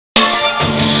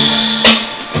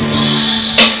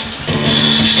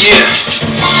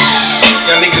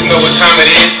it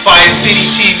is. Fire City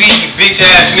TV, you bitch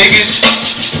ass niggas.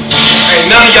 Ain't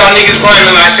none of y'all niggas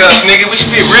rhyming like us, nigga. We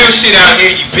spit real shit out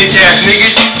here, you bitch ass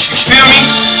niggas. You feel me?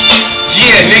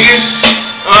 Yeah, niggas.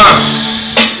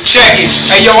 Check it.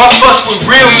 Hey yo, I fuss with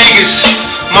real niggas.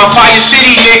 My Fire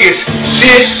City niggas.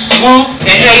 Sis, Woo,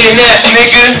 and A&S,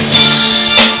 nigga.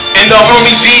 And the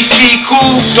homie BC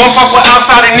cool. Don't fuck with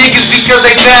outside niggas because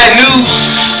they bad news.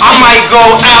 I might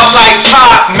go out like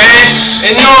Pop, man.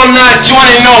 And no, I'm not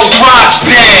joining no rock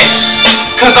band.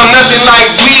 Cause I'm nothing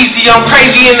like Weezy. I'm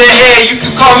crazy in the head. You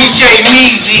can call me Jay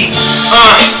Meezy.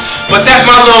 But that's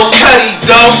my little cutty,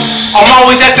 though. I'm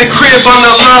always at the crib on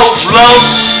the low.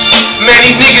 Man,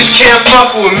 these niggas can't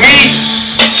fuck with me.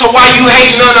 So why you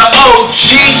hating on the OG?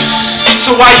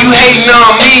 So why you hating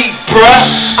on me, bruh?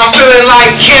 I'm feeling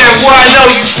like Cam, where I know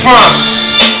you from.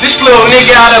 This little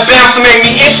nigga out of bounds to make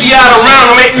me empty out around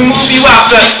and make me move you out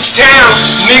the town,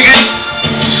 nigga.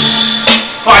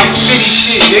 Fire City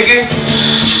shit, nigga.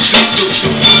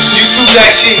 You do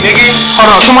that shit, nigga. Hold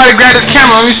on, somebody grab this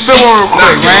camera. Let me spill one real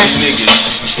quick, man. Nigga.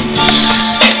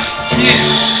 Yeah.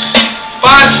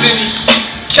 Fire City.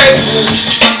 Check it.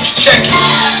 Check it. Check it.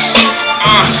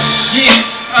 Yeah.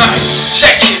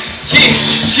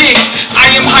 I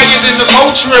am higher than the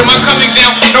vulture. Am I coming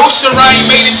down closer? I ain't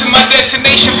made it to my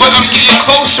destination, but I'm getting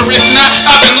closer. If not,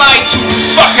 I've been lied to.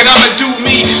 Fuck it, I'ma do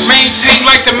me. Maintain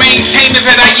like the maintainer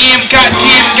that I am.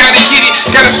 Goddamn, gotta get it.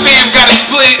 Got a fam, gotta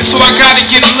split it. So I gotta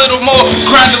get a little more,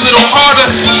 grind a little harder.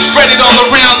 Spread it all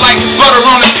around like butter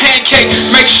on a pancake.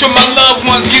 Make sure my loved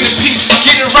ones get a piece.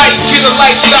 Get it right, get a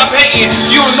light, stop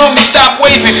hating. You don't know me, stop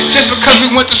waving. Just because we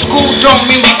went to school don't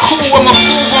mean we cool. I'm a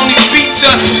fool on these beats.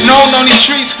 Known on these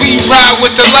streets, we ride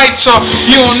with the lights off.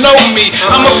 You don't know me.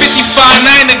 I'm a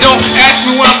 55-9er, don't ask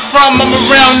me where I'm from. I'm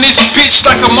around this bitch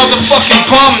like a motherfucking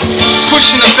bum.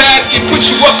 Pushing the basket, put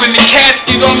you up in the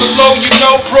casket. On the low, you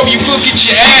know, bro, you will get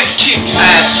your ass kicked.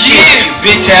 Yeah,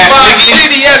 bitch ass nigga.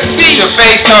 City SC. Your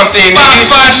face something, nigga.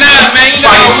 559, man. You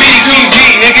know how we do,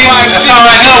 nigga. That's all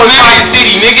I know is Fire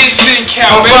City, nigga.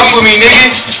 Don't fuck with me,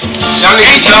 nigga. Y'all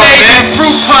niggas know, man.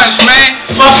 Fruit punch, man.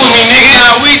 Fuck with me, nigga.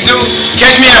 Nah, we do.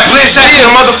 Catch me at Blitz, that's a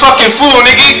motherfucking fool,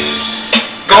 nigga.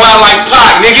 Go out like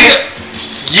Pac, nigga.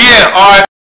 Yeah, alright.